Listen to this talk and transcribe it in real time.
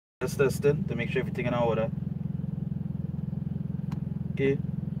Just testing to make sure everything in order. Okay,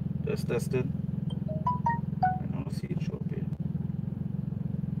 just testing. I don't see it show up here.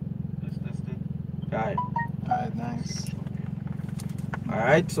 Just testing. Alright. Alright, nice.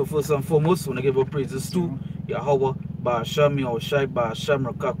 Alright, so first and foremost, I want to give our praises to Yahweh, Ba'asham, Yahushai, Ba'asham,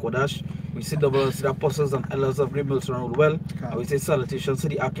 Rakak, Kodash. We see the apostles and elders of Great Mills around the world. And we say salutations to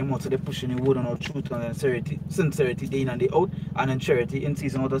the Akimot, they pushing the word on our truth and sincerity day in and day out, and in charity in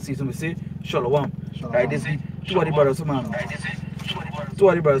season out of season. We say Shalom. Right, this is two of the brothers from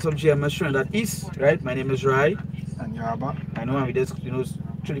GMS showing that east. Right, my name is Rai. And Yaba. I know we just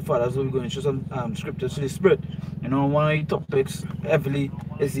through the fathers we're going to show some scriptures to the spirit. One of the topics heavily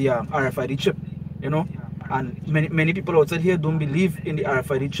is the RFID chip. And many people outside here don't believe in the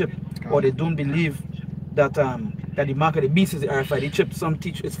RFID chip, or they don't believe that that the mark of the beast is the RFID chip. Some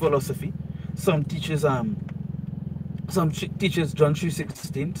teach it's philosophy, some teaches John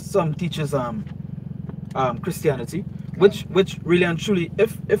 3:16, some teaches Christianity, which really and truly,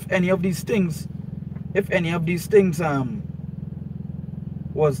 if any of these things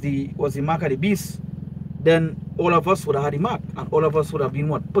was the mark of the beast, then all of us would have had the mark, and all of us would have been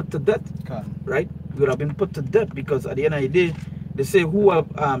what? Put to death. Right? We would have been put to death, because at the end of the day, they say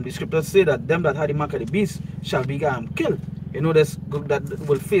the scriptures say that them that had the mark of the beast shall be killed. That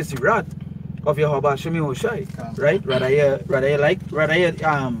will face the wrath of Yahweh Shem Yahushai. Right? Rather you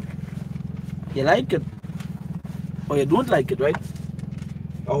like it or you don't like it, right?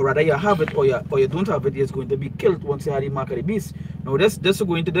 Or rather you have it or you don't have it, it's going to be killed once you have the mark of the beast. Now this is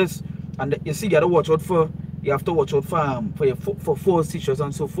going to this, and you see you have to watch out for false teachers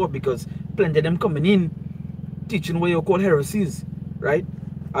and so forth, because plenty of them coming in teaching what you call heresies, right?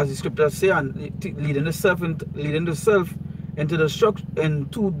 As the scriptures say, and leading the self into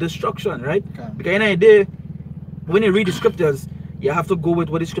destruction, right? Because in a day, when you read the scriptures, you have to go with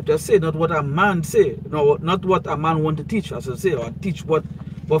what the scriptures say, not what a man say, no, not what a man want to teach, as I say, or teach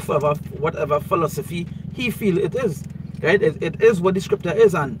whatever philosophy he feel it is, right? It is what the scripture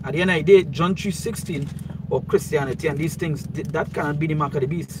is, and at the end of the day, John 3:16 or Christianity and these things, that cannot be the mark of the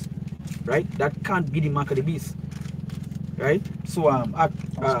beast, right? That can't be the mark of the beast, right? So yeah,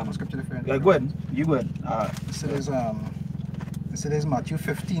 go ahead. You go ahead. This is Matthew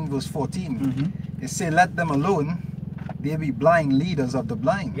 15 verse 14. It say, let them alone, they be blind leaders of the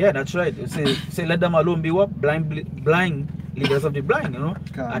blind. Yeah, that's right. It say let them alone be what? Blind leaders of the blind,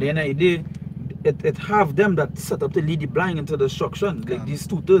 At the end of the day, it have them that set up to lead the blind into destruction. Like these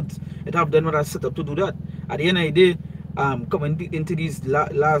 2/3, it have them that are set up to do that. At the end of the day, coming into these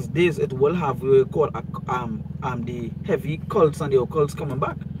last days, it will have what we call the heavy cults and the occults coming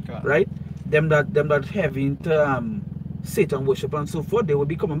back, right? Them that heavy into Satan worship and so forth, they will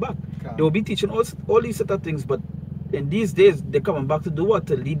be coming back. They will be teaching all these set of things, but in these days they're coming back to do what?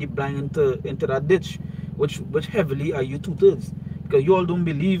 To lead the blind into that ditch, which heavily are you 2/3, because you all don't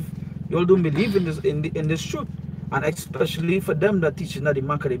believe in this truth, and especially for them that teaching that the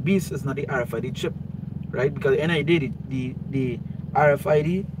mark of the beast is not the RFID chip, right? Because at the end of the day, the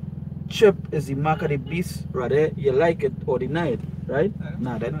RFID chip is the mark of the beast, rather you like it or deny it, right?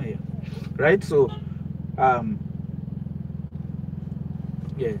 Nah, they're not here, right? So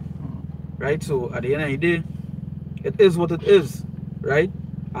yeah, right? So at the end of the day, it is what it is, right?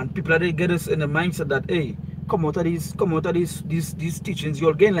 And people that get us in the mindset that, hey, come out of these teachings,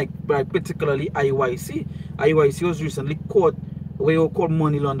 you'll gain, like particularly IYC. IYC was recently caught what you call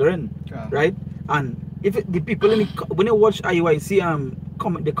money laundering, right? And if the people when you watch IYC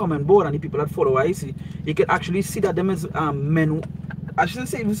the comment board, and the people that follow IYC, you can actually see that them as men. I shouldn't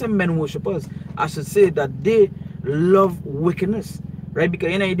say even say men worshippers. I should say that they love wickedness, right? Because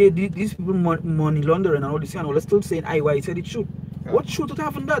these people money laundering and all this, and all, they're still saying IYC the truth. What truth would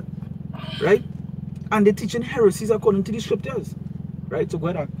have in that, right? And they're teaching heresies according to the scriptures, right? So go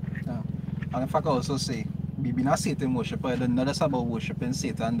ahead. And if I can also say, we be not Satan worshiper, then not just about worshiping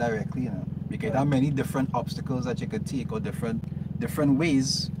Satan directly, because there are many different obstacles that you could take, or different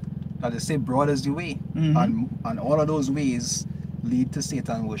ways that they say broad is the way, and all of those ways lead to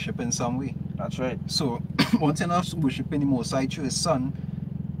Satan worship in some way. That's right. So once you're not worshiping the Most High through His Son,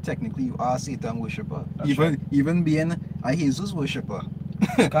 technically you are Satan worshiper. Even being a Jesus worshiper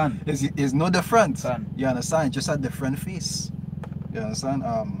is no different. You understand? Just a different face. You understand?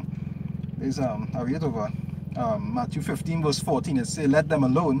 I read over Matthew 15 verse 14. It says, let them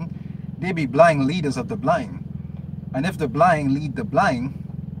alone, they be blind leaders of the blind, and if the blind lead the blind,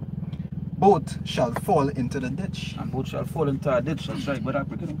 both shall fall into the ditch. And both shall fall into a ditch. That's right. But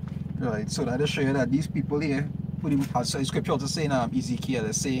right. So that show you that these people here, as scripture also say in Ezekiel,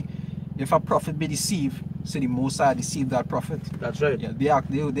 they say, if a prophet be deceived, So the Most High deceived that prophet. That's right. Yeah,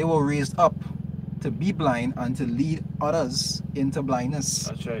 they were raised up to be blind and to lead others into blindness.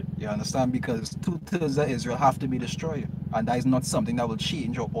 That's right. You understand? Because 2/3 of Israel have to be destroyed, and that is not something that will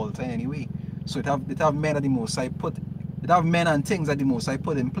change or alter anyway. So it have men that the Most High it have men and things that the Most High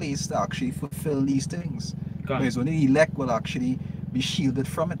put in place to actually fulfill these things. But it's only the elect will actually be shielded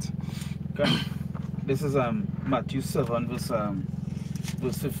from it. This is Matthew 7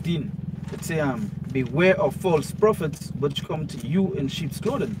 verse 15. It says, beware of false prophets which come to you in sheep's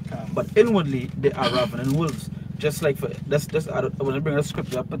clothing, but inwardly they are ravening wolves. Just like I want to bring a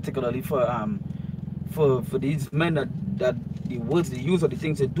scripture particularly for these men that the words they use or the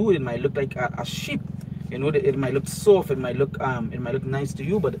things they do, it might look like a sheep. You know, it might look soft, it might look nice to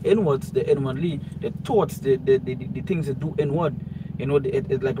you, but inwardly, the thoughts, the things they do inward, you know,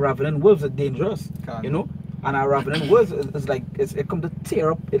 it's like ravening wolves are dangerous. You know, and a ravening wolf is like it come to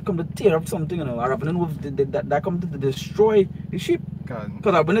tear up something. You know, a ravening wolf that come to destroy the sheep.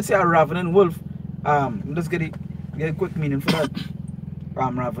 Because when I say a ravening wolf, let's get a quick meaning for that.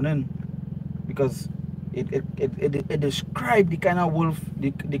 Ravening, because it describes the kind of wolf,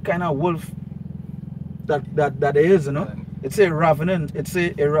 the kind of wolf that there is, you know. It's a ravening. It's a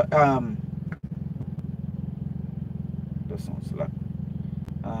that sounds like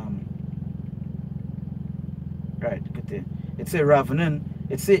right. It's a ravening.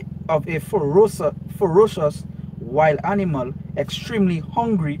 It's a of a ferocious wild animal, extremely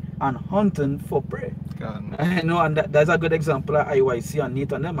hungry and hunting for prey. You know, and that's a good example of IYC and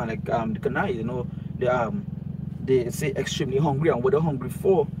Nathan them, and like the Kanai, you know, they say extremely hungry, and what they're hungry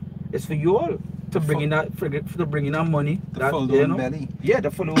for is for you all to bring in that money. To fill their own belly. Yeah, to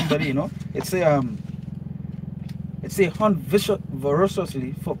fill their own belly, you know. It's a hunt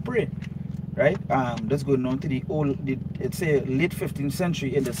voraciously for prey. Right? Let's go on to it's a late 15th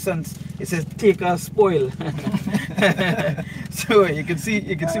century in the sense it says take or spoil. So you can see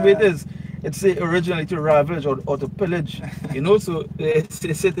what it is. It's originally to ravage or to pillage, you know. So it's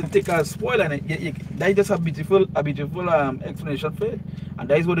said to take or spoil, and that is just a beautiful explanation for it. And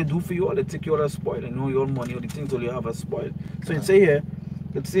that is what they do for you all. They take you all as spoil, you know, your money or the things all you have as spoil. So it say here,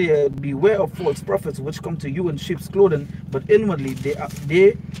 beware of false prophets which come to you in sheep's clothing, but inwardly they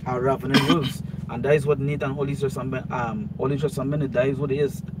are ravening wolves. And that is what Nathan Holy Testament, that is what it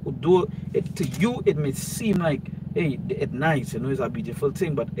is. Though to you it may seem like, hey, it's nice, you know, it's a beautiful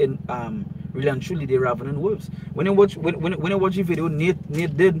thing, but in really and truly they're ravening wolves. When I watch the video,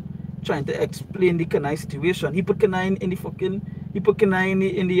 Nate did trying to explain the Kanai situation. He put Kanai in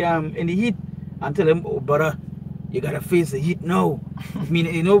the heat and tell him, oh brother, you gotta face the heat now. I mean,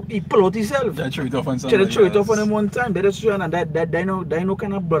 you know, he pull out himself. They throw it off on somebody. They throw it off on him one time. That is true, and they know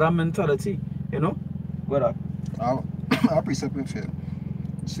kind of brother mentality, you know. What I'll precept with you.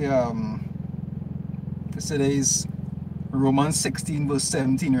 See, today is Romans 16 verse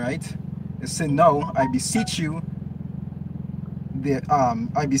 17, right? It said, now I beseech you,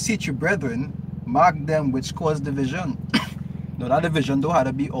 brethren, mark them which cause division. Now that division though had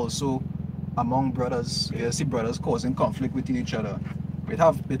to be also among brothers. You see brothers causing conflict within each other. We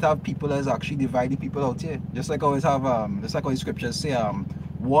have people that's actually dividing people out here. Just like always have just like how the scriptures say,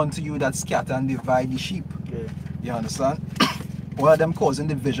 one to you that scatter and divide the sheep. Yeah. You understand? All of them causing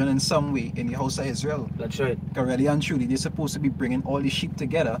division in some way in the house of Israel. That's right. Because really and truly they're supposed to be bringing all the sheep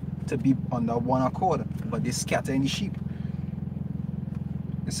together to be under one accord, but they scatter in the sheep.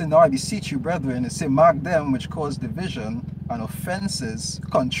 It said, now I beseech you, brethren, it said, mark them which cause division and offenses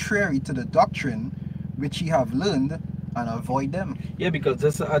contrary to the doctrine which ye have learned, and avoid them. Yeah, because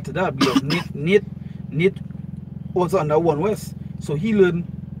just to add to that, because Nate was under One West, so he learned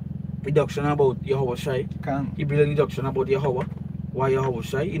the doctrine about Yahweh Shai. He learned the doctrine about Yahweh, why Yahweh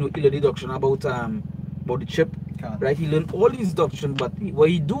Shai. You know, he learned the doctrine about the chip. Right? He learned all these doctrines, but what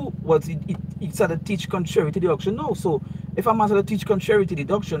he do was he started to teach contrary to the doctrine. No, so if a man started to teach contrary to the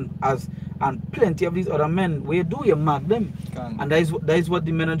doctrine, and plenty of these other men, where do you mark them? And that is what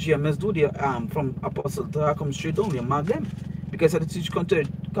the men of GMS do. They from Apostle to come straight down, you mark them, because they teach contrary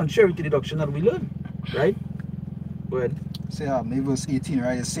to the doctrine that we learn, right? Go ahead. Say verse 18,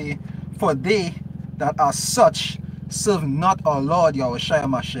 right? It say, for they that are such serve not our Lord Yahushua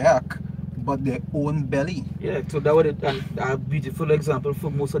Mashiach, but their own belly. Yeah, so that was a beautiful example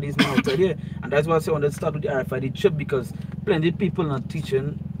for most of these men out there. And that's why I say I want to start with the RFID chip, because plenty of people not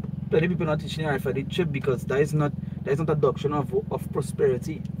teaching the RFID chip, because that is not a doctrine of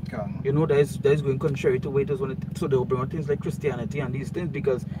prosperity. You know, that is going contrary to what it is when so they'll bring on things like Christianity and these things,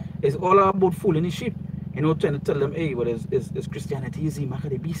 because it's all about fooling the sheep. You know, trying to tell them, hey, what is Christianity easy, mark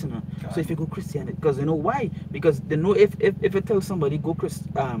the beast, you know. So if you go Christianity, because you know why? Because they know if you tell somebody go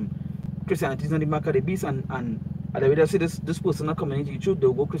Christianity is not the mark of the beast, and the way they say this person not coming into the truth,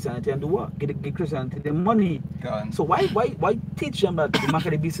 they'll go Christianity and do what? Get Christianity the money. So why teach them that the mark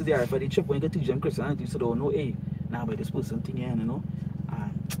of the beast is there for the chip when you teach them Christianity so they'll know, hey, now by this person thing here, you know,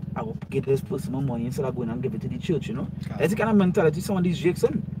 I will get this person more money instead of going and give it to the church, you know. That's the kind of mentality some of these jakes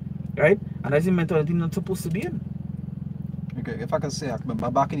in, right? And that's the mentality not supposed to be in. Okay, if I can say, I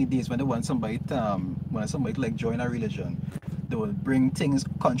remember back in the days when they want somebody to like join a religion, they will bring things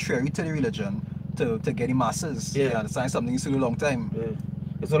contrary to the religion to get the masses. Yeah, you understand? Something used to do a long time. Yeah.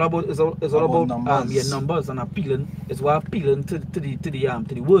 It's all about numbers. Numbers and appealing. It's what appealing to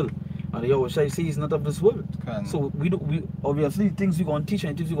the world. And they always say it's not of this world. So we obviously things we're gonna teach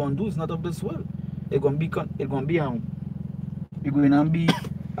and things we're gonna do is not of this world. It's gonna be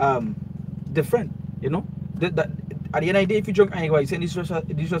different, you know. That at the end of the day, if you join anyway, saying these just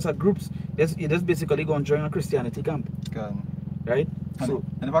are groups, that's basically going to join a Christianity camp. Right? And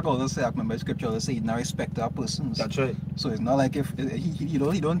if I can also say, I remember scripture also say, now respect our persons. That's right. So it's not like if he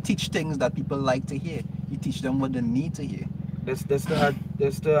don't teach things that people like to hear. He teach them what they need to hear. That's right.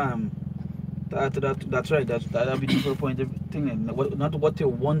 That'll be the point of thing. Not what they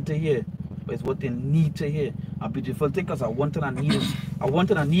want to hear, but it's what they need to hear. A beautiful thing, because I want and I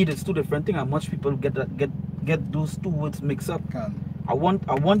need is two different things, and much people get those two words mixed up. I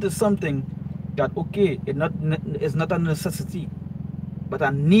want is something that it's not a necessity, but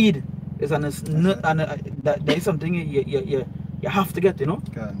a need is that there is something you have to get, you know.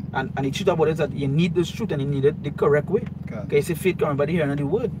 And the truth about it is that you need this truth and you need it the correct way. Okay, say faith coming by the hearing of the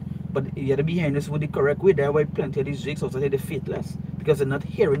word, but you have to be hearing this word the correct way. That's why plenty of these jakes also say they're faithless, because they're not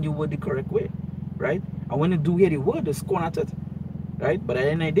hearing the word the correct way, right? And when you do hear the word, they scorn at it, right? But at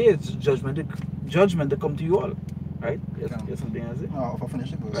the end of the day, it's judgment to come to you all, right? Yes, something else. Oh, for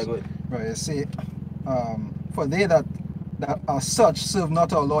finish it, right, go ahead. Right, you say, for they that are such serve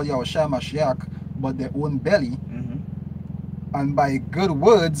not our Lord Yahushua Mashiach, but their own belly, and by good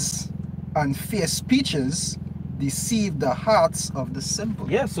words and fair speeches deceive the hearts of the simple.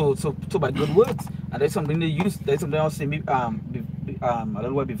 Yeah, so by good words, and there's something they use. There's something else a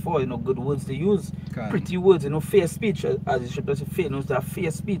little while before, you know, good words they use, pretty words, you know, fair speech, as it should say, fair, you know, that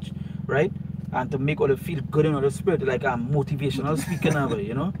fair speech, right? And to make all feel good in the spirit, like motivational speaking of it,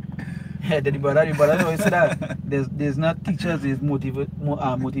 you know. The brother always say that there's not teachers, there's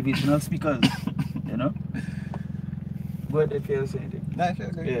motivational speakers, you know. Go ahead if you say anything.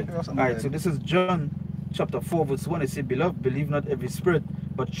 Yeah. Alright, so this is John chapter 4 verse 1. It says, beloved, believe not every spirit,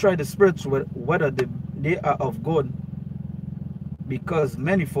 but try the spirits whether they are of God, because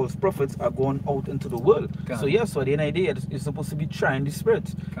many false prophets are going out into the world. So yes, so at the end of the day, it's supposed to be trying the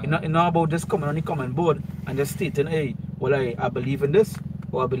spirits. It's not about just coming on the common board and just stating, hey, well, I believe in this,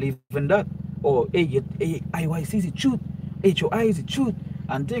 or I believe in that, or hey, IYC is the truth, HOI is the truth,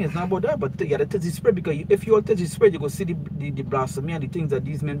 and thing. It's not about that, but you gotta touch the spirit, because if you all touch the spirit, you go see the blasphemy and the things that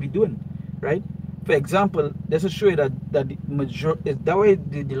these men be doing, right? For example, let's show you that the majority, that way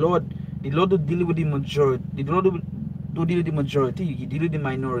the Lord will deal with the majority. The Lord don't deal with the majority, he deal with the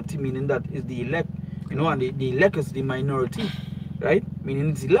minority, meaning that is the elect, you know, and the elect is the minority, right? Meaning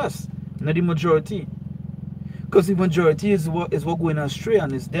it's the less, not the majority. Because the majority is what going astray,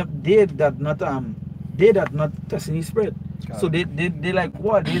 and it's they that not testing the spirit. So they like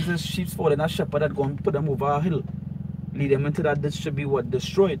what? There's a sheep falling, a shepherd that go and put them over a hill, lead them into that this should be what?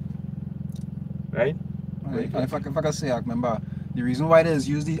 Destroyed. Right? If I can say, I remember the reason why they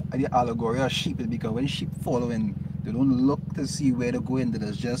use the allegory of sheep is because when sheep following, they don't look to see where they're going.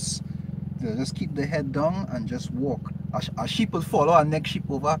 They just keep the head down and just walk. A sheep will follow a next sheep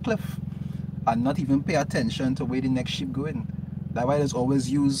over a cliff and not even pay attention to where the next sheep going. That's why there's always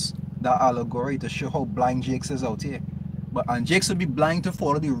use that allegory to show how blind Jakes is out here. And Jakes will be blind to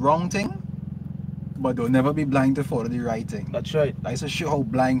follow the wrong thing, but they'll never be blind to follow the right thing. That's right. That's to show how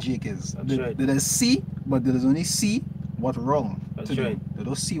blind Jake is. That's right. They see, but they only see what wrong to do. They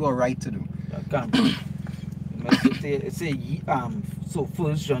don't see what right to do. That can't be. It say so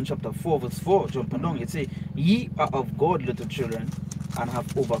 1 John chapter 4 verse 4, jumping down, it say, ye are of God, little children, and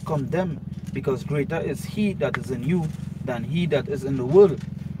have overcome them, because greater is he that is in you than he that is in the world,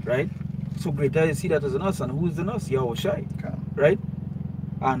 right? So greater is he that is in us, and who is in us? Yahushua, right?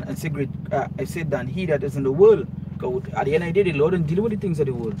 And I say I said than he that is in the world. Because at the end of the day, the Lord didn't deal with the things of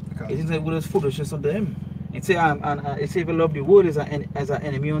the world. It is the world is foolishness unto him. It say it say if you love the world as an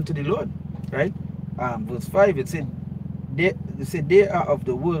enemy unto the Lord, right? Verse 5, it said they are of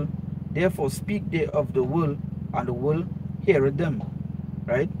the world, therefore speak they of the world, and the world heareth them,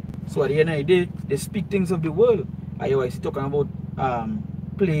 right? So at the end of the day, they speak things of the world. I always talking about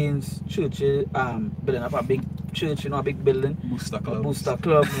planes, churches, building up a big church, you know, a big building, Booster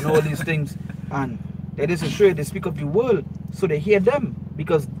club, you know, all these things. And it is a show they speak of the world, so they hear them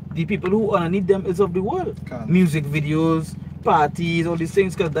because the people who underneath them is of the world. Music videos, parties, all these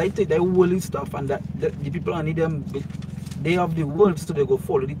things, because they worldly stuff, and that the people underneath them, they of the world, so they go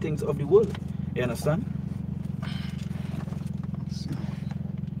follow the things of the world. You understand?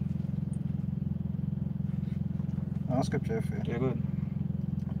 Scripture. Yeah, good.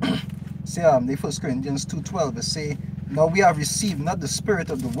 Say the 1 Corinthians 2:12 it say, now we have received not the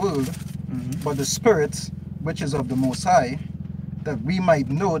spirit of the world, but the Spirit which is of the Most High, that we might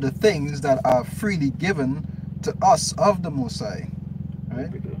know the things that are freely given to us of the Most High. Right?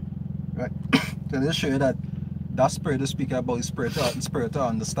 Right. So they show you that spirit is speaking about the spiritual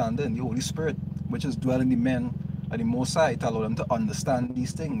understanding, the Holy Spirit, which is dwelling in the men of the Most High, to allow them to understand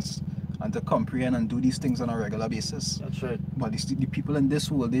these things and to comprehend and do these things on a regular basis. That's right. But the people in this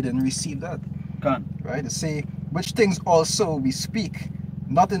world, they didn't receive that. Right? They say, which things also we speak,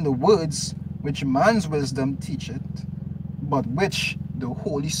 not in the words which man's wisdom teacheth, but which the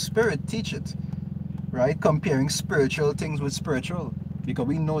Holy Spirit teacheth. Right? Comparing spiritual things with spiritual. Because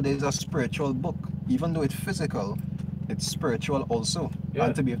we know there's a spiritual book. Even though it's physical, it's spiritual also. Yeah.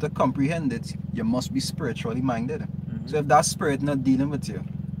 And to be able to comprehend it, you must be spiritually minded. So if that spirit not dealing with you,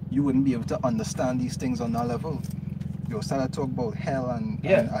 you wouldn't be able to understand these things on that level. You'll start to talk about hell and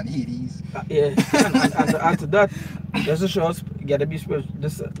Hades. And to add to that, just to show us, you gotta be spiritual.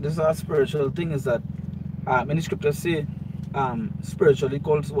 This our spiritual thing is that in the scriptures say spiritually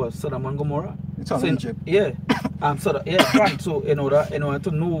called what? Sodom and Gomorrah. It's all Egypt. Yeah. Right. So in order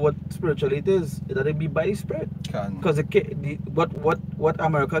to know what spiritually it is, it ought be by the Spirit. Because what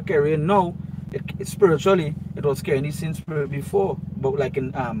America carrying now, spiritually, it was carrying the same spirit before, but like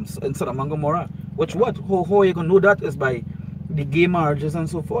in Sodom and Gomorrah. How you gonna know that is by the gay marriages and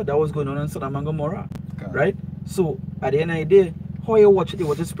so forth that was going on in Sodom and Gomorrah, right? So at the end of the day, how you watch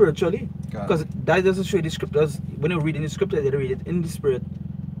it spiritually, because that doesn't show the scriptures. When you read in the scriptures, they read it in the spirit,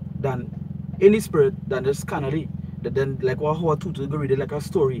 than just carnally. Then like how to go read it like a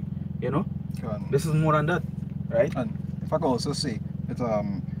story, you know. This is more than that, right? And if I can also say it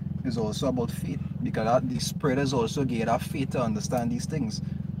is also about faith, because the spirit is also gave that faith to understand these things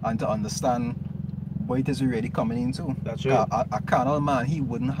and to understand what it is really coming into. That's right. A carnal man, he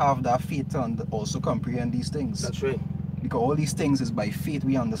wouldn't have that faith to also comprehend these things. That's right. Because all these things is by faith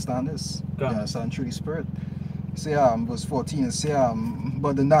we understand this. You understand through the spirit. Say verse 14 and say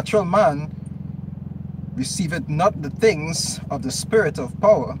but the natural man receiveth not the things of the spirit of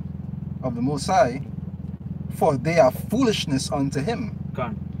power of the Most High, for they are foolishness unto him.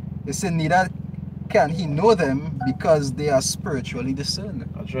 It said neither can he know them, because they are spiritually discerned.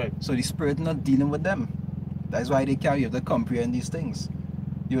 That's right. So the spirit not dealing with them. That's why they can't be able to comprehend these things.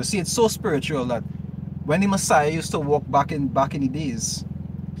 You see, it's so spiritual that when the Messiah used to walk back in the days,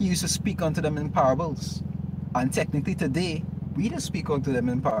 he used to speak unto them in parables. And technically today, we just speak unto them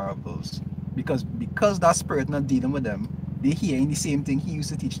in parables. Because that spirit not dealing with them, they hearing the same thing he used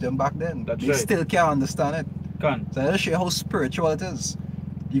to teach them back then. They still can't understand it. So that'll show you how spiritual it is.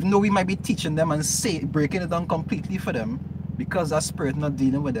 Even though we might be teaching them and breaking it down completely for them, because that spirit not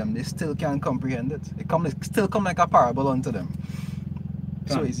dealing with them, they still can't comprehend it. It still come like a parable unto them.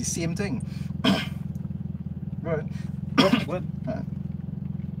 So it's the same thing. Right. What?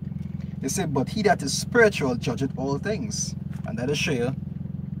 They say, but he that is spiritual judgeth all things. And that'll show you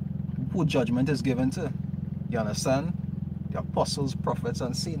who judgment is given to. You understand? The apostles, prophets,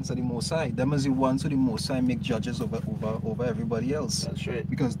 and saints of the Most High. Them is the ones who the Most High make judges over everybody else. That's right.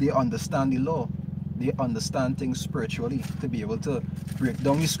 Because they understand the law. They understand things spiritually to be able to break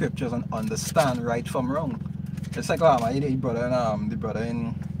down the scriptures and understand right from wrong. It's like the brother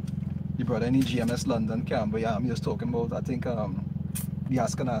in the GMS London camp, but he was talking about, I think the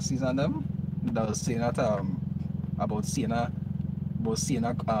Ashkenazis and them that was saying that about seeing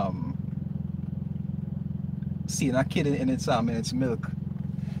a kid in its milk,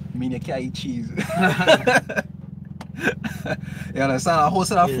 mean you can't eat cheese. You understand? A whole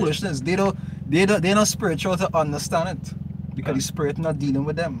set of foolishness. They're not spiritual to understand it, because the spirit not dealing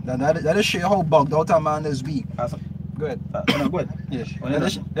with them. That show you how bugged out a man is be. Go ahead. Go ahead. Yeah.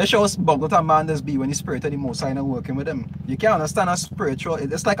 That shows how bugged out a man is be when the spirit of the Most High not working with them. You can't understand a spiritual.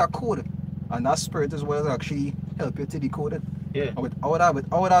 It's like a code, and that spirit is what actually help you to decode it. Yeah. And with all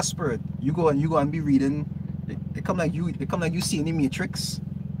that spirit, you go and be reading. It come like you see in the Matrix,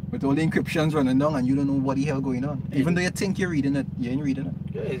 with all the encryptions running down, and you don't know what the hell going on. Even though you think you're reading it, you ain't reading it.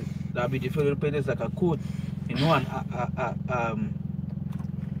 Yeah, that'd be difficult to put it like a code, you know. And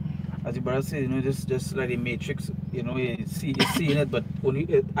as the brother said, you know, just like the Matrix, you know, you're seeing it, but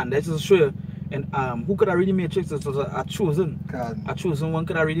only and that's just show you And who could have read the matrix? This was a chosen. A chosen one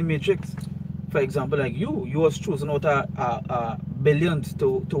could have read the matrix. For example, like you was chosen out of billions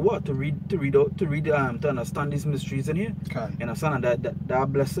to what? To understand these mysteries in here. You understand? And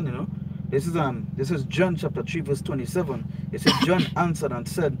that blessing, you know. This is John chapter 3 verse 27. It says, John answered and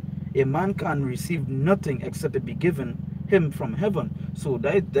said, a man can receive nothing except it be given him from heaven. So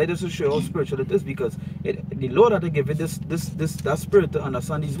that is to show how spiritual it is, because the Lord had to give it that spirit to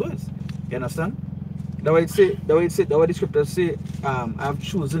understand these words. You understand? The way the scriptures say, I have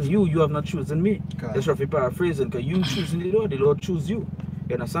chosen you, you have not chosen me. That's roughly paraphrasing, because you choosing the Lord choose you.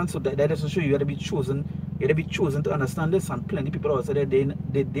 You understand? So that is to show you have to be chosen. You have to be chosen to understand this, and plenty of people outside there,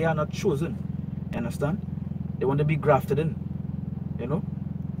 they are not chosen. You understand? They want to be grafted in. You know?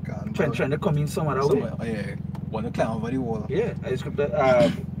 Trying to come in some other way. Yeah. Want to climb over the wall. Yeah, I think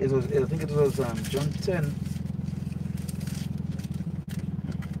it was John 10.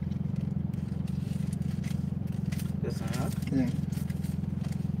 Yeah.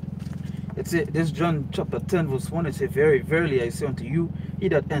 This John chapter 10 verse 1, it says, very verily I say unto you, he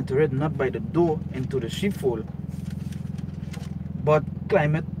that entereth not by the door into the sheepfold, but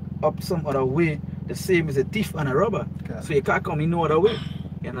climbeth up some other way, the same is a thief and a robber. So you can't come in no other way.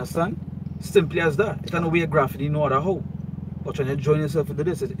 You understand? Simply as that. It's not no way of graffiti, no other how. But trying to join yourself into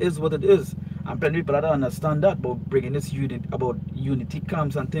this, it is what it is. And plenty of people don't understand that, but bringing this about unity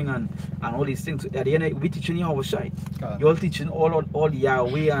camps and thing and all these things. At the end, we teaching you how to shine. You're all teaching all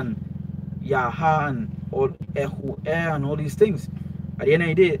Yahweh and Yahah and all Ehu and all these things. At the end of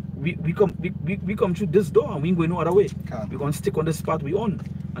the day, we come through this door and we ain't going no other way. We're going to stick on this path we on.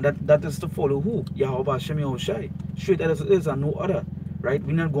 And that is to follow who? Yahweh Hashem Yahushai. Straight as it is and no other. Right?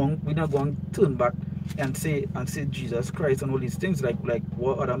 We're not going to turn back and say Jesus Christ and all these things like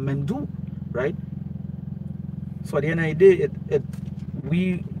what other men do. Right? So at the end of the day,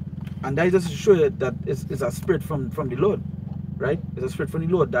 and that is just to show you that it's a spirit from the Lord. Right? It's a spirit from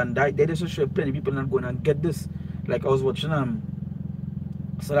the Lord. And that just to show plenty of people not going to get this. Like I was watching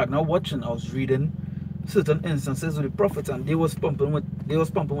so like now watching, I was reading certain instances of the prophets, and they was pumping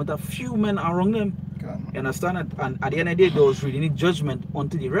with a few men around them. You understand it? And at the end of the day, they was reading the judgment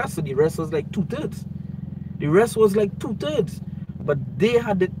unto the rest. So the rest was like 2/3. The rest was like 2/3. But they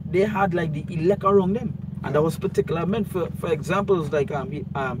had like the elect around them. And that was particular men. For examples like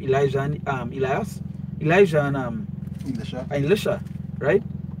Elijah and Elijah and Elisha, right?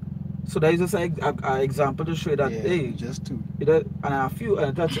 So that is just an example to show that just two. And a few,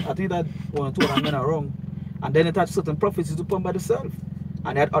 I think that 1 or 2 men are wrong. And then it had certain prophecies to come by themselves.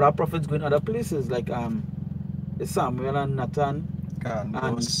 And they had other prophets going other places like Samuel and Nathan.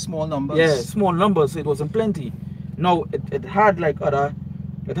 And small numbers. Yeah, small numbers, so it wasn't plenty. Now it had like other,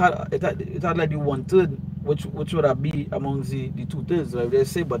 it had like the 1/3, which would have be amongst the 2/3, like they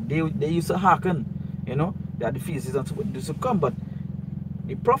say, but they used to hearken, you know, they had the feasts and so forth used to come, but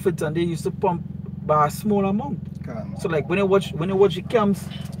the prophets and they used to pump by a small amount. So like when you watch the camps,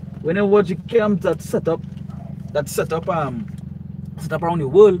 that set up around the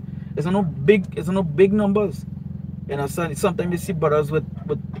world, it's no big numbers. You understand? Sometimes you see brothers with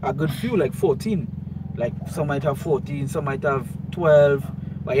a good few, like 14. Like some might have 14, some might have 12.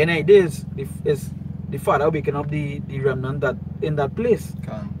 But in the days, it's the Father waking up the remnant that in that place.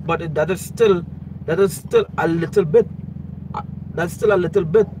 But that is still a little bit. That's still a little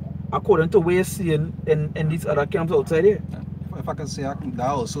bit according to what you're seeing in these other camps outside here. If I can say that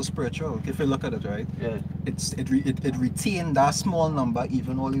also spiritual, if you look at it, right? Yeah. It retained that small number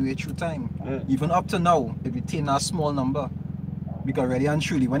even all the way through time. Yeah. Even up to now, it retained that small number. Because really and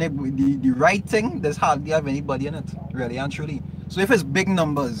truly, when the right thing, there's hardly have anybody in it. Really and truly. So if it's big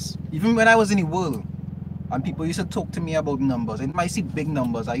numbers, even when I was in the world, and people used to talk to me about numbers, and I see big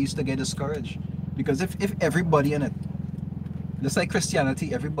numbers, I used to get discouraged. Because if everybody in it, just like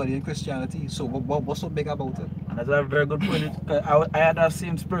Christianity, everybody in Christianity, so what's so big about it? And that's a very good point. I had that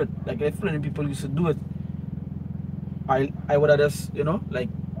same spirit. Like if plenty people used to do it, I would have just, you know, like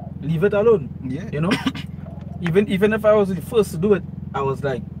leave it alone. Yeah. You know? Even if I was the first to do it, I was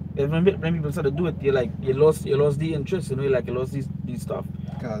like, when people started to do it, you lost the interest, you know, like you lost these stuff.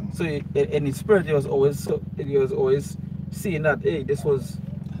 So in his spirit, he was always seeing that, hey,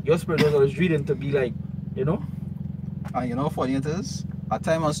 your spirit was always reading to be like, you know. And you know how funny it is? At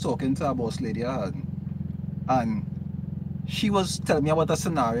time I was talking to a boss lady I had, and she was telling me about a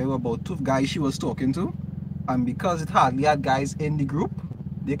scenario about 2 guys she was talking to, and because it hardly had guys in the group,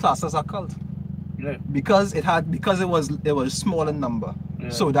 they classed as a cult. Yeah. Because it was small in number.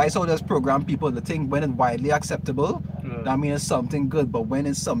 Yeah. So that's how there's program people to think when it's widely acceptable, that means it's something good, but when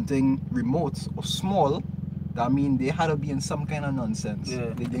it's something remote or small, that means they had to be in some kind of nonsense.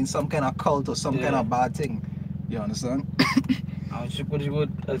 Yeah. They're in some kind of cult or some kind of bad thing. You understand? What you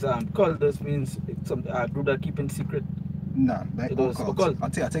would as cult, this means it's some group that keeping secret. Nah, like occult. I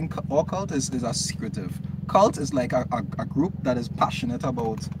think occult is a secretive. Cult is like a group that is passionate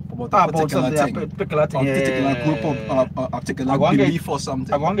about a particular thing. A particular group of a particular belief or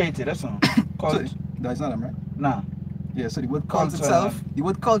something. I won't get it, that's not. Cult. So, that's not them, right? Nah. Yeah, so the word cult itself,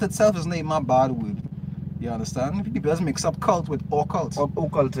 is not even a bad word. You understand? People just mix up cult with occult.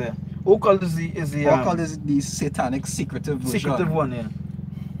 Occult, yeah. Occult is the occult is the satanic secretive version. Secretive one, yeah.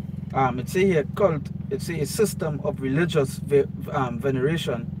 It's a cult. It's a system of religious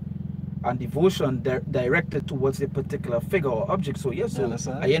veneration and devotion directed towards a particular figure or object. So yes, so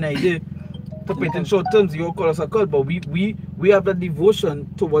I have an idea. To put it in short terms, you call us a cult, but we have that devotion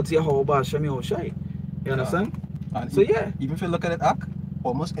towards Yahweh Shemi Oshai. You understand? And so yeah. Even if you look at it,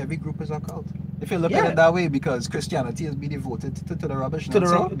 almost every group is a cult. If you look at it that way, because Christianity has been devoted to the rubbish.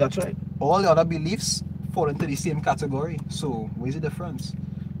 That's right. All the other beliefs fall into the same category. So where's the difference?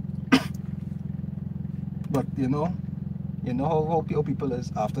 But you know how people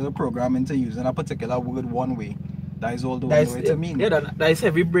is after the program into using a particular word one way. That is all the way to mean. Yeah, that is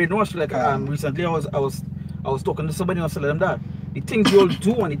heavy brainwash. Like recently I was talking to somebody and I was telling them that the things you all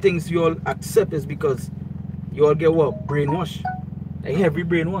do and the things you all accept is because you all get what? Brainwash. Like heavy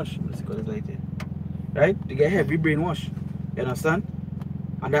brainwash. Let's call it like that. Right? They get heavy brainwash. You understand?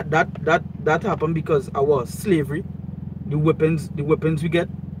 And that happened because our slavery, the weapons we get,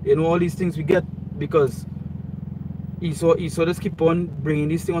 all these things we get because Esau just keep on bringing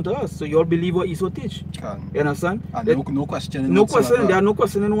this thing onto us. So you all believe what Esau teach. You understand? And no questioning. No questioning. There are no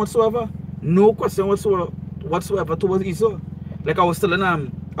questioning whatsoever. No question whatsoever towards Esau. Like I was telling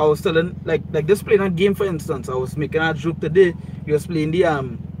like this playing a game, for instance. I was making a joke today. You was playing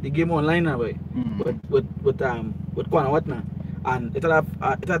the game online now, right? With Kwana Watna. And it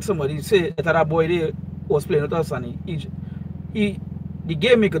had somebody say it had a boy there who was playing with us, and the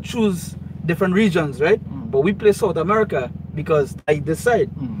game maker choose different regions, right? But we play South America because I decide,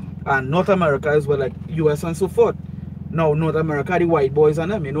 and North America is where like US and so forth. Now North America, the white boys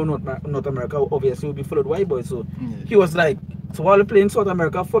and them, North America obviously will be full of white boys. So he was like, so what are you playing South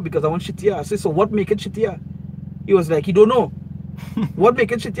America for? Because I want shittier. I said, so what make it shittier? He was like, he don't know. What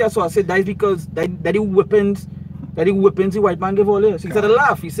make it shittier? So I said, that is because that the weapons the white man give all this. He said,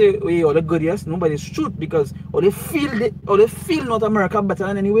 laugh. He said, oh, all the good, yes, nobody shoot because they feel North America better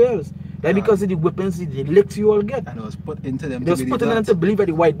than anywhere else. That because the weapons, the licks you all get. And it was put into them. It was put in them to believe that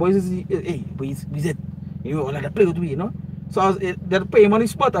the white boys is, hey, we it. Like they play with we, So that pay him on the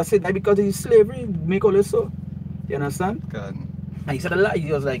spot. I said that because it's slavery, make all this so. You understand? God. And he said a lot.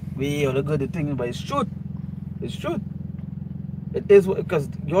 He was like, we all the good thing, but it's true. It's true. It is because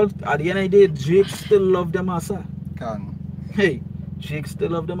y'all at the end of the day, Jake still love the massa. Can. Hey, Jake still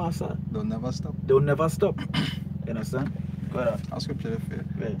love the massa. Don't never stop. Don't never stop. You understand? Go ahead. I'll scripture it.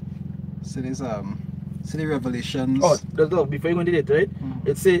 Right. So there's the Revelations. Oh, before you go into it, right?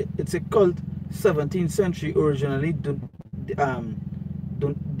 It's a cult, 17th century originally. It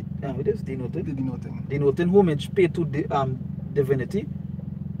is denoting homage paid to the divinity.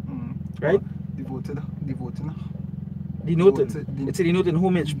 Right? Devoting. It's a denoting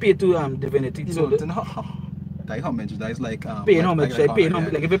homage paid to divinity. So that homage, that is like paying homage,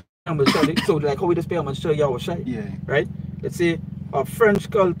 like if you pay homage, so like how we just pay homage to Yahweh. Yeah. Right? It's a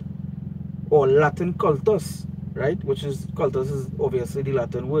French cult or Latin cultus, right? Which is cultus is obviously the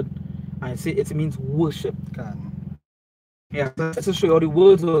Latin word, and it means worship. Yeah, that's to show you how the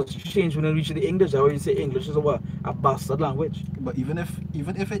words will change when they reach the English. I always say English is a bastard language. But even if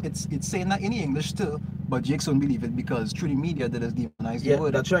it's saying that in English still, but Jakes don't believe it because through the media that has demonized the word.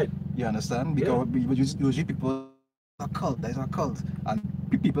 Yeah, that's right. You understand? Because usually people are cult, that's a cult, and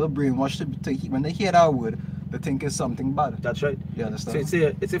people are brainwashed when they hear that word, they think it's something bad. That's right. You understand?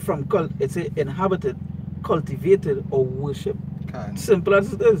 So it's a from cult. It's a inhabited, cultivated, or worship. Simple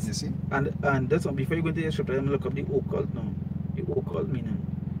as it is. You see? And that's one. Before you go into the scripture, I'm gonna look up the occult now. The occult meaning.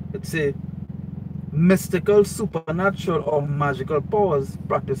 It's a mystical, supernatural, or magical powers,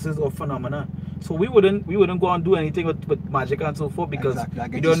 practices, or phenomena. So we wouldn't go and do anything with magic and so forth because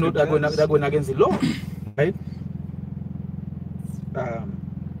we don't know that going against the law, right?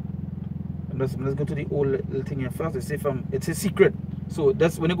 Let's go to the old little thing here first. It's a secret. So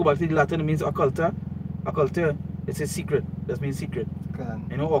that's when you go back to the Latin, it means occulta. Occulta, it's a secret. That means secret.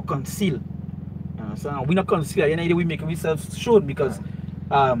 Or conceal. So we not conceal. We make ourselves shown because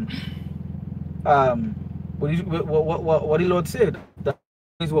what the Lord said, that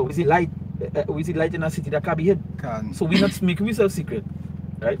is what we see light. We see light in a city that can't be hid. So we not making ourselves secret.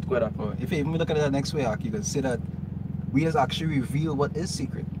 Right? Go ahead. If you even look at it the next way, you can say that we has actually revealed what is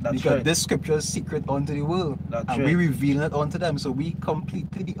secret. That's because right. this scripture is secret unto the world. That's and right. we revealing it unto them. So we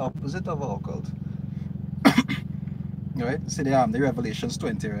completely the opposite of our cult. Right? See the Revelations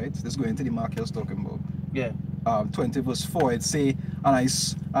 20, right? This going to the mark I was talking about. Yeah. 20 verse 4, it say, and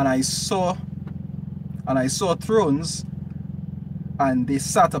I saw thrones, and they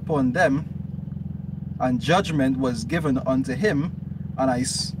sat upon them, and judgment was given unto him, and I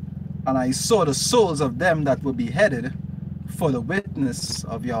saw the souls of them that were beheaded for the witness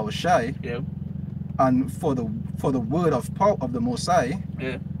of Yahushai, Yeah. and for the word of power of the Most High,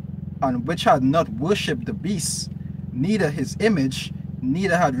 Yeah. and which had not worshipped the beast, neither his image,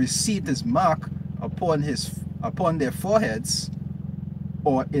 neither had received his mark upon their foreheads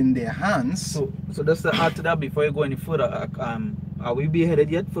or in their hands. So just to add to that before you go any further, are we beheaded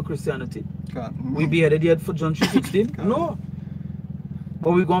yet for Christianity? We beheaded yet for John 3:16? No.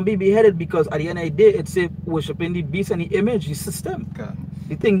 But we're gonna be beheaded because at the end of the day, it's a worshiping the beast and the image, the system.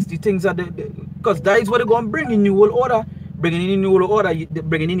 The things are because that is what they're gonna bring in new world order, bringing in new world order,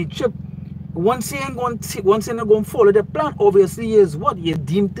 bringing in the chip. Once you ain't going to follow the plan, obviously is what you're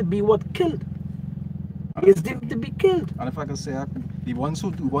deemed to be what killed. It's deemed to be killed. And if I can say, the ones who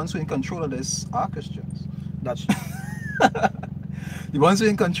in control of this are Christians. That's the ones who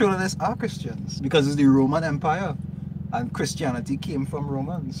in control of this are Christians, because it's the Roman Empire, and Christianity came from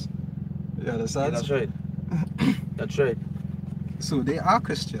Romans. You understand? Yeah, that's right. That's right. So they are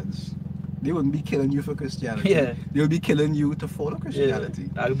Christians. They wouldn't be killing you for Christianity. Yeah. They'll be killing you to follow Christianity. Yeah,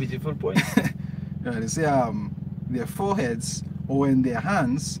 that's a beautiful point. They say their foreheads or in their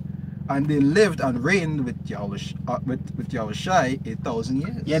hands, and they lived and reigned with Yahushai 1,000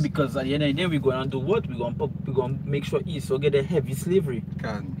 years. Yeah, because at the end of the day, we're going to do what? We're going to make sure Esau get a heavy slavery.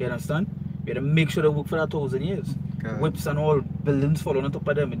 You understand? We got to make sure they work for that 1,000 years. Whips and all, buildings falling on top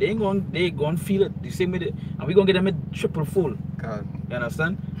of them. They going to feel it the same way. And we're going to get them a triple full. You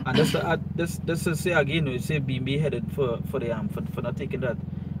understand? And just to say again, you say being beheaded for not taking that.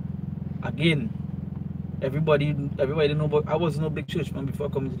 Again, everybody know, but I was no big church man before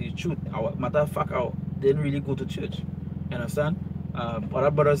coming to the truth. Matter of fact, I didn't really go to church. You understand?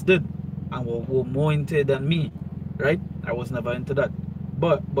 Other brothers did, and were more into it than me, right? I was never into that.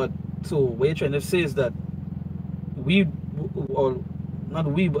 But so what you're trying to say is that we, or not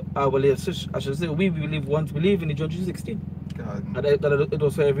we, but I should say we want to believe in the John 3:16. That it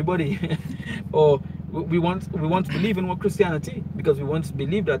was for everybody. Or we want to believe in what Christianity, because we want to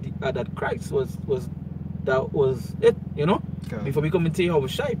believe that that Christ was it, you know, before we come and tell you how we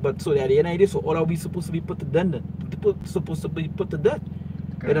shy. But so at the end of the day, so all are we supposed to be put to death?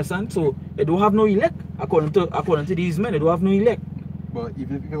 You understand? So they don't have no elect according to these men. They don't have no elect. But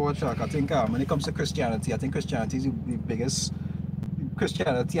even if you watch, I think when it comes to Christianity, I think Christianity is the biggest.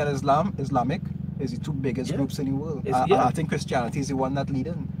 Christianity and Islamic is the two biggest groups in the world. I think Christianity is the one that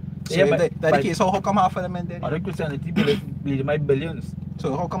leading. So yeah, that's the case. How come half of them in there? I think Christianity believe my billions.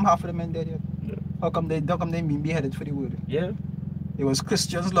 So how come half of them in there? Yeah. How come they being beheaded for the word? Yeah. It was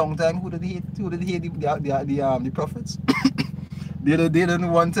Christians long time who did hate the prophets. They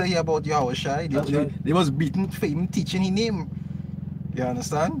didn't want to hear about Yahushai. They was beaten for him teaching his name. You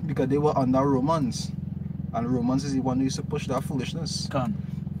understand? Because they were under Romans. And Romans is the one who used to push that foolishness. So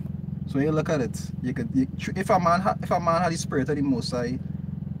when you look at it, if a man had the spirit of the Most High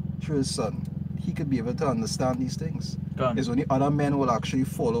through his son, he could be able to understand these things. It's only other men will actually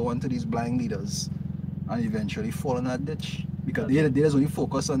follow onto these blind leaders and eventually fall in that ditch. Because they just only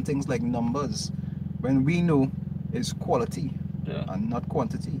focus on things like numbers, when we know it's quality and not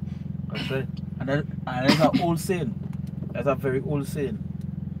quantity. That's right. And that's an old saying. That's a very old saying.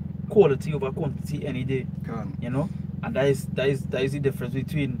 Quality over quantity any day. You know? And that is the difference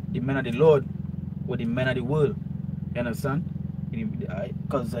between the men of the Lord with the men of the world. You understand?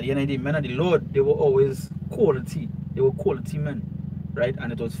 Because at the end of the day, men of the Lord, they were always quality. They were quality men. Right?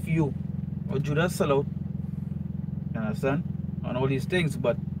 And it was few. Or Judas sell out. You understand? And all these things,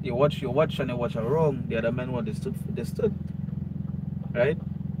 but you watch and you watch wrong, the other men they stood. Right?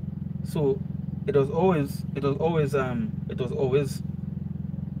 So it was always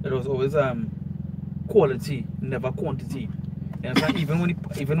quality, never quantity. And so even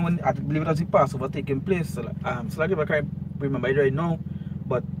when I believe it was the Passover taking place, so like if I can't remember it right now,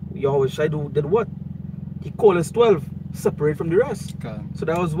 but Yahushua did what? He called us 12, separate from the rest. So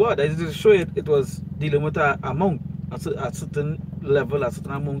that was what? That is to show it was dealing with a amount, a certain level, a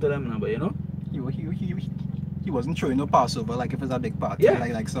certain amount of them number, you know? He wasn't showing no Passover like if it's a big party,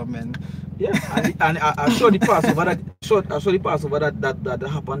 like some men. Yeah, and I showed the Passover that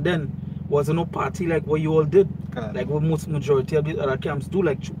happened then wasn't no party like what you all did. Like what most majority of these other camps do,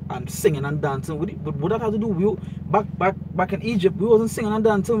 like singing and dancing with it. But what that had to do, back in Egypt, we wasn't singing and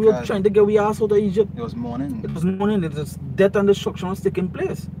dancing. We were trying to get we ass out of Egypt. It was mourning. It was mourning. It was death and destruction was taking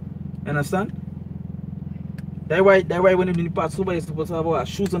place. You understand? That's why when you pass over, you're supposed to have our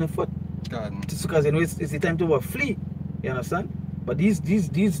shoes on the foot. Just because you know it's the time to flee. You understand? But these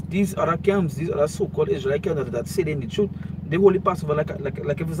other camps, these other so-called Israelite camps that say they need the truth, they only pass over like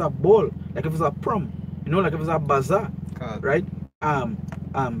if it's a ball, like if it's a prom, you know, like if it's a bazaar, right?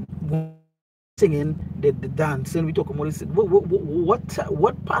 Singing, the dancing, we talk about this.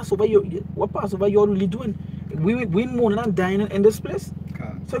 What Passover you're really doing? We mourning and dying in this place,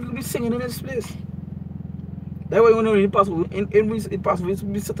 so you will be singing in this place. That's why when you Passover, in Passover, we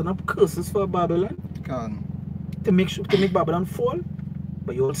be setting up curses for Babylon. To make Babylon fall,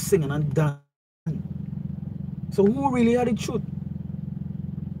 but you're singing and dancing. So who really had the truth?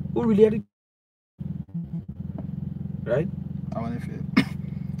 Who really had it? Right? I want to feel.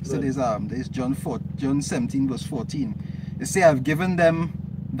 So there's John 17 verse 14. It say, I've given them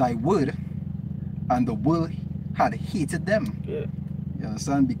thy word, and the world had hated them. Yeah. You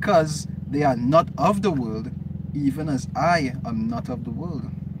understand? Because they are not of the world, even as I am not of the world.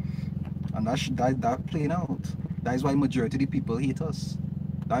 And that playing out. That is why majority of the people hate us.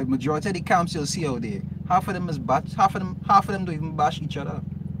 The majority of the camps you'll see out there, half of them is bash, half of them don't even bash each other,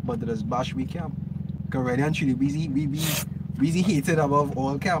 but there's bash we camp. Because really and truly we hated above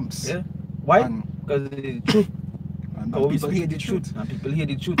all camps. Yeah. Why? Because it's the truth. And people hate the truth. And people hate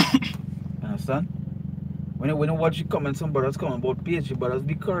the truth. You understand? When you watch the comments, some brothers come about PhD brothers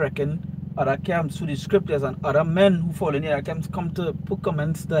be correcting other camps through the scriptures, and other men who fall in the other camps come to put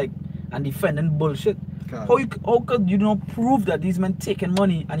comments like and defending bullshit. How could you not prove that these men taking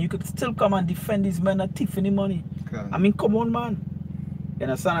money and you could still come and defend these men that thieving the money? I mean, come on, man. You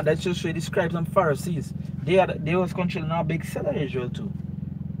understand? That just show the scribes and Pharisees. They was controlling our big set of Israel too.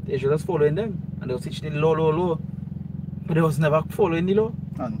 The Israelites following them, and they was teaching the law, but they was never following the law.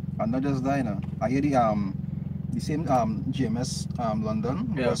 And not just that, you know. I hear the same James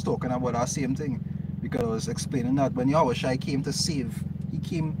London was talking about that same thing, because I was explaining that when Yahushua came to save, he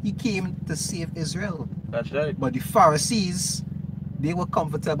came to save Israel. That's right. But the Pharisees, they were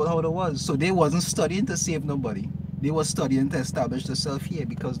comfortable how it was, so they wasn't studying to save nobody. They were studying to establish themselves here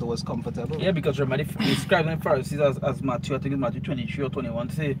because they was comfortable. Yeah, because remember the scribes and Pharisees, as Matthew, I think it's Matthew 23 or 21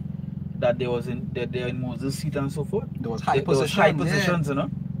 say that they're in Moses' seat and so forth. There was high positions, you know.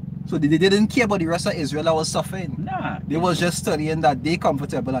 So they didn't care about the rest of Israel that was suffering. Nah. They was just studying that they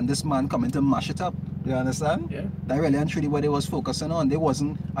comfortable and this man coming to mash it up. You understand? Yeah. That really and truly what they was focusing on. They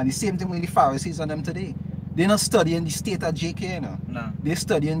wasn't, and the same thing with the Pharisees and them today. They're not studying the state of JK, you know. Nah. They're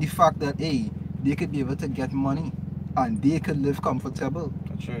studying the fact that, hey, they could be able to get money and they could live comfortable.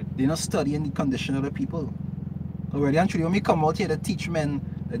 That's right. They're not studying the condition of the people. Already and truly, when we come out here to teach men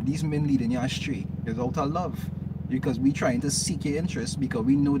that these men leading you astray, it's out of love. Because we trying to seek your interest, because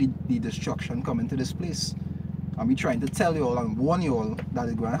we know the destruction coming to this place. And we trying to tell you all and warn you all that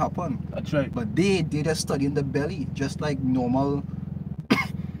it's going to happen. That's right. But they just studying the belly, just like normal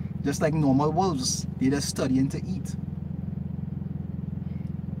wolves. They just studying to eat.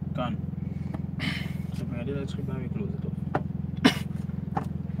 Gone. So let's close it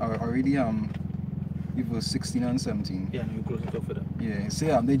off. Already it was 16 and 17. Yeah, we close it off for that. Yeah,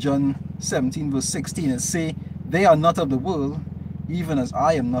 say they John 17 verse 16 and say, they are not of the world, even as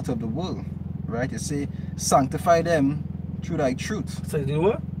I am not of the world. Right? It say, sanctify them through thy truth. So you know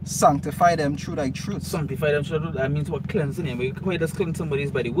what? Sanctify them through thy truth. Sanctify them through thy truth. That means what? Cleansing them. Why does cleanse somebody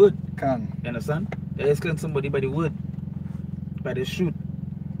is by the word? You understand? That is cleanse somebody by the word, by the truth,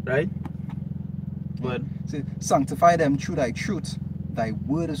 right? But say, sanctify them through thy truth. Thy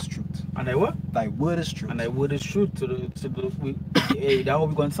word is truth. And thy what? Thy word is truth. And thy word is truth. That's how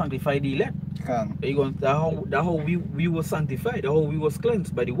we going to sanctify the elect. That's how we were sanctified. That's how we was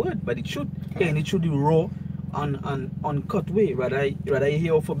cleansed by the word, by the truth. And it should be raw and uncut way. Rather you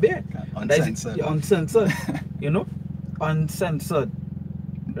hear for bear. Uncensored. Uncensored. You know? Uncensored.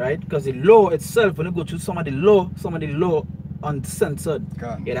 Right? Because the law itself, when you go through some of the law uncensored.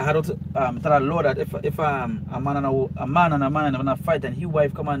 Yeah, I had to tell a law that if a man and a man in a fight and his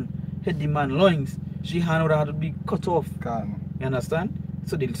wife come and hit the man loins, she hand would have to be cut off. You understand?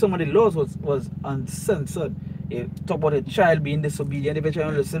 So some of the laws was uncensored. You talk about a child being disobedient, if a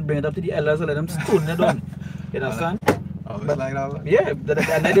child listen, bring it up to the elders and let them stone it down. You understand? But like that. Yeah, and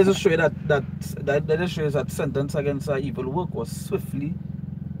that just show you that just shows that sentence against evil work was swiftly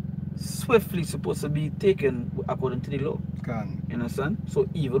supposed to be taken according to the law. You understand? So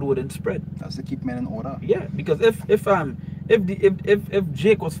evil wouldn't spread. That's to keep men in order. Yeah, because if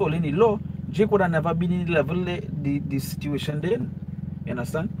Jake was following the law, Jake would have never been in the level the situation then. You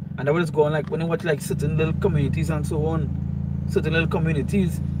understand? And that was going like when you watch like certain little communities and so on, certain little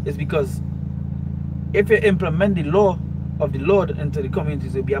communities, is because if you implement the law of the Lord into the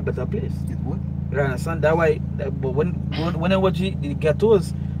communities, it'll be a better place. It would. You understand? That why, but when I watch the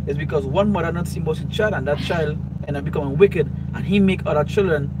ghettos, it's because one mother not seeing about his child, and that child end up becoming wicked, and he make other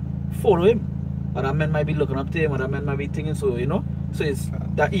children follow him. Other men might be looking up to him, other men might be thinking so, you know. So it's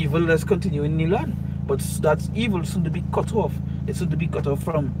that evil that's continuing in the land. But that evil soon to be cut off. It's soon to be cut off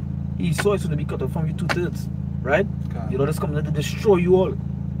from Esau, it's soon to be cut off from you 2/3. Right? The Lord is coming to destroy you all.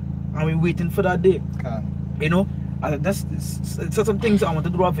 And we're waiting for that day. You know? That's some things I want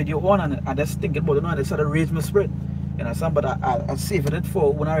to do a video on, and I just thinking about it now, and I started to raise my spirit. You understand? But I'm saving it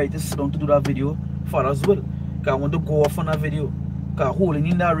for when I ready to sit down to do that video for as well. Because I want to go off on that video. Because holding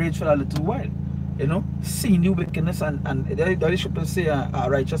in that rage for a little while. You know? Seeing the wickedness, and that is to say a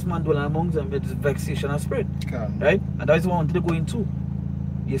righteous man dwelling among them, it's vexation of spirit. Right? And that is what I wanted to go into.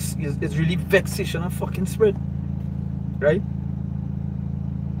 It's really vexation of fucking spirit. Right?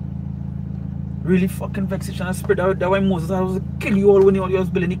 Really fucking vexation of spirit. That why Moses was to kill you all when you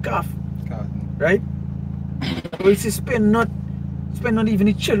was building the calf. Right? We see spend not even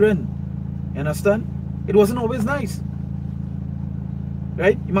the children. You understand? It wasn't always nice.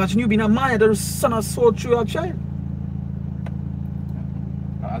 Right? Imagine you being a man that son of soul through your child.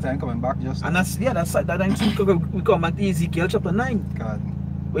 As I'm coming back just. And that's that time we come back to Ezekiel chapter 9.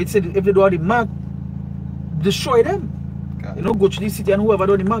 Where it said if they do the mark, destroy them. You know, go to the city and whoever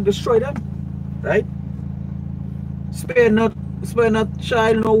do the mark, destroy them. Right? Spare not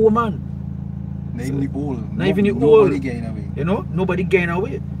child nor woman. Not even the old. Not even the old. Nobody gain away. You know, nobody gain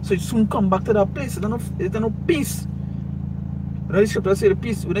away. So it soon come back to that place. There's no peace. You know, the scripture say the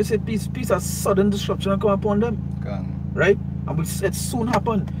peace. When they say peace, peace has sudden destruction come upon them. Right? And it soon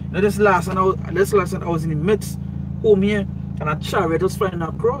happen. You know, this last one I was in the midst home here, and a chariot was flying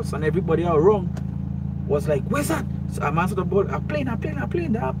across, and everybody around was like, "Where's that?" So I answered the ball, a plane.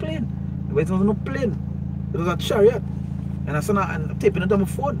 But it was no plane. It was a chariot. And I started and taping it on my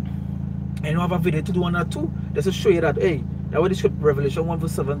phone. And you know, I have a video to do on that too. Just to show you that, hey, that what the script Revelation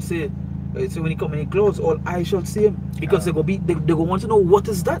 1:7 say. So when he come in close, all eyes shall see him. Because they go want to know what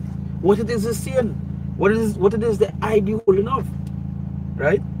is that? What it is seeing. What it is the eye be holding of.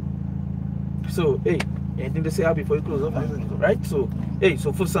 Right? So, hey, anything to say before you close up? Right? So, hey,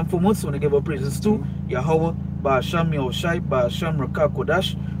 so first and foremost, when I give our praises to Yahweh, Ba'asham Yahushai, Ba'asham Rakah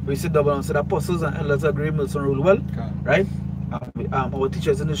Kodash. We sit double and said apostles and elders agree, Milson rule well, right? Our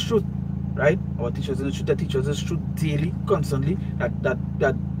teachers in the truth, right? Our teachers in the truth, that teachers in the truth daily, constantly,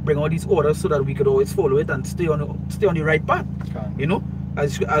 that bring all these orders so that we could always follow it and stay on the right path. You know,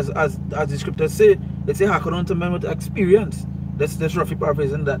 as the scriptures say, they say hearken unto men with experience. That's roughly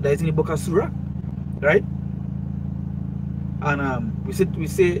paraphrasing that is in the book of Surah, right? And we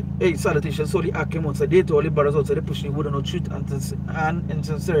say, hey, salutation solely Akim once a day to all the brothers outside, pushing wood and truth and in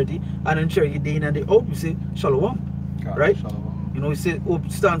sincerity and in charity day in and day out. We say shalom, right? Shalom. You know, we say, oh,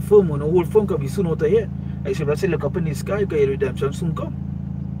 stand firm, you know, hold firm, because we soon out of here. I say, look up in the sky, because your redemption soon come,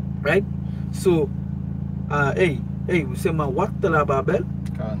 right? So, hey, we say, ma what to la Babel,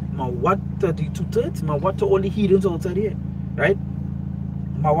 ma what to the 2/3, ma what to all the heathens outside here, right?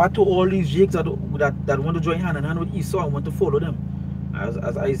 Ma what to all these jakes that want to join hand in hand with Esau and want to follow them.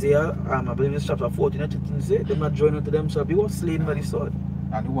 As Isaiah, I believe it's chapter 14 and 15 say, them not joining to them shall be slain by the sword.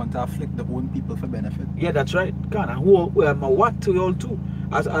 And who want to afflict the own people for benefit. Yeah, that's right. And who ma what to all too.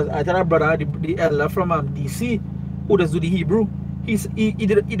 As I tell our brother, the elder from DC, who does do the Hebrew, he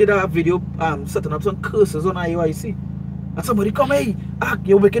did a video setting up some curses on IOIC. And somebody come, hey,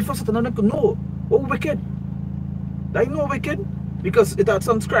 you're wicked for setting up. No, what wicked? Like no wicked? Because it had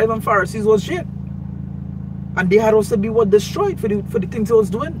some scribes and Pharisees was shit. And they had also be what destroyed for the things he was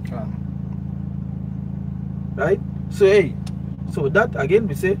doing. Right? So hey, so with that again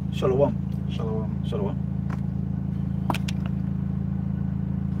we say shalom. Shalom. Shalom.